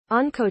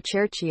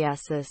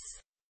Onchocerciasis.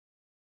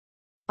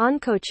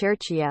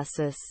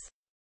 Onchocerciasis.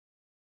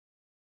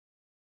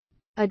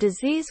 A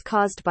disease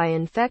caused by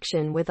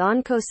infection with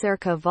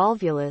Onchocerca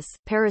volvulus,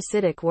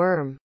 parasitic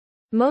worm.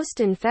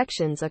 Most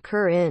infections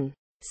occur in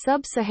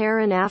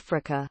sub-Saharan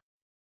Africa.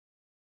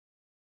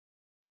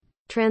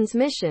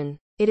 Transmission.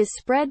 It is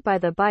spread by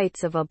the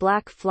bites of a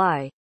black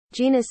fly,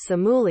 genus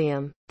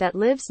Simulium, that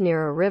lives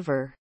near a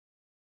river.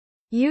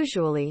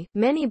 Usually,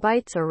 many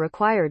bites are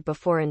required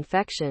before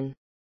infection.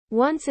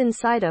 Once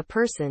inside a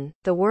person,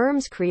 the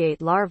worms create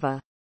larvae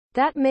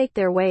that make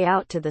their way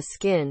out to the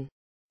skin.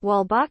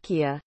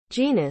 Wolbachia,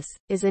 genus,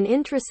 is an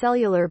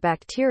intracellular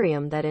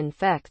bacterium that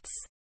infects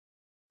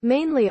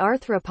mainly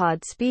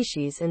arthropod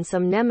species and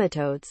some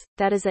nematodes,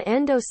 that is an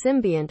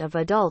endosymbiont of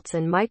adults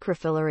and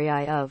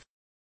microfilariae of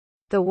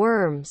the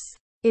worms.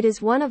 It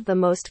is one of the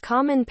most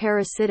common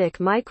parasitic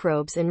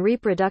microbes and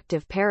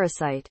reproductive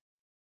parasite.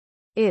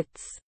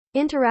 Its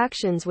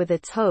interactions with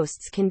its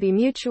hosts can be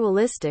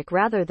mutualistic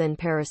rather than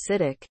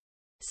parasitic.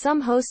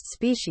 Some host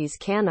species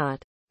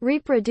cannot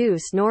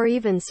reproduce nor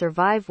even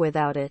survive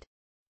without it.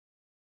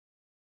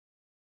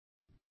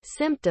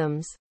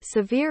 Symptoms: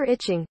 severe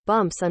itching,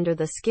 bumps under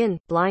the skin,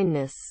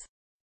 blindness.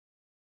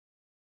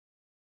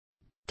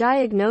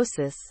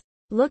 Diagnosis: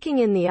 looking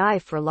in the eye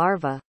for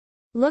larvae.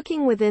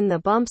 Looking within the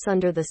bumps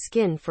under the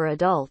skin for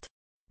adult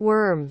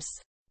worms.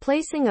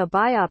 Placing a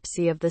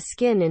biopsy of the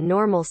skin in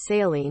normal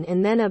saline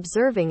and then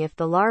observing if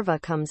the larva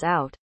comes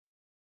out.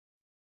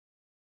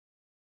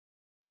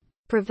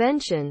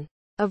 Prevention: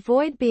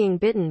 avoid being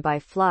bitten by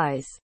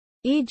flies,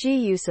 e.g.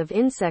 use of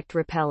insect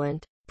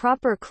repellent,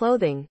 proper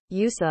clothing,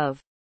 use of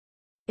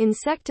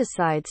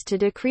insecticides to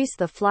decrease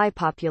the fly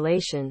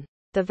population.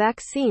 The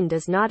vaccine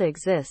does not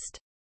exist.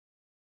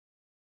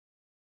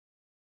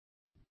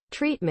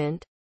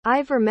 Treatment: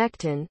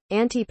 ivermectin,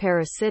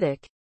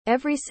 antiparasitic,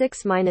 every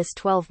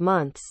 6-12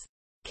 months.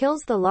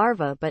 Kills the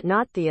larva but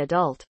not the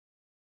adult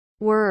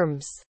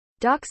worms.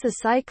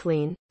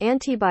 Doxycycline,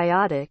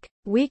 antibiotic,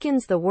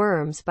 weakens the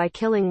worms by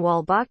killing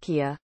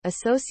Wolbachia,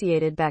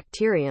 associated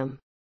bacterium.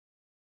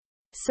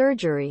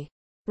 Surgery: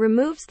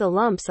 removes the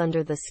lumps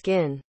under the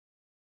skin.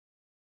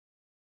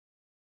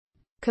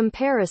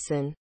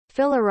 Comparison: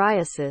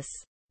 filariasis,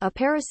 a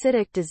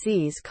parasitic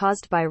disease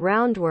caused by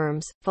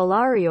roundworms,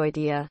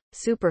 Filarioidea,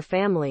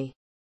 superfamily,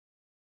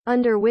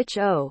 under which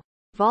O.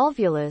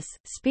 volvulus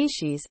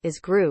species is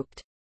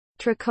grouped.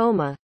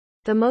 Trachoma,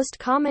 the most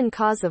common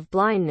cause of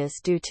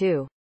blindness due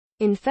to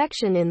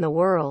infection in the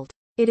world.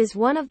 It is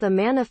one of the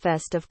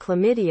manifest of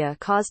chlamydia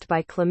caused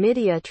by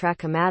Chlamydia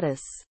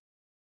trachomatis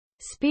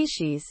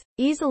species,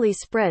 easily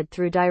spread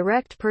through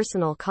direct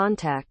personal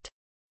contact.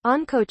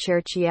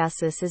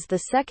 Onchocerciasis is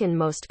the second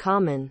most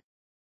common.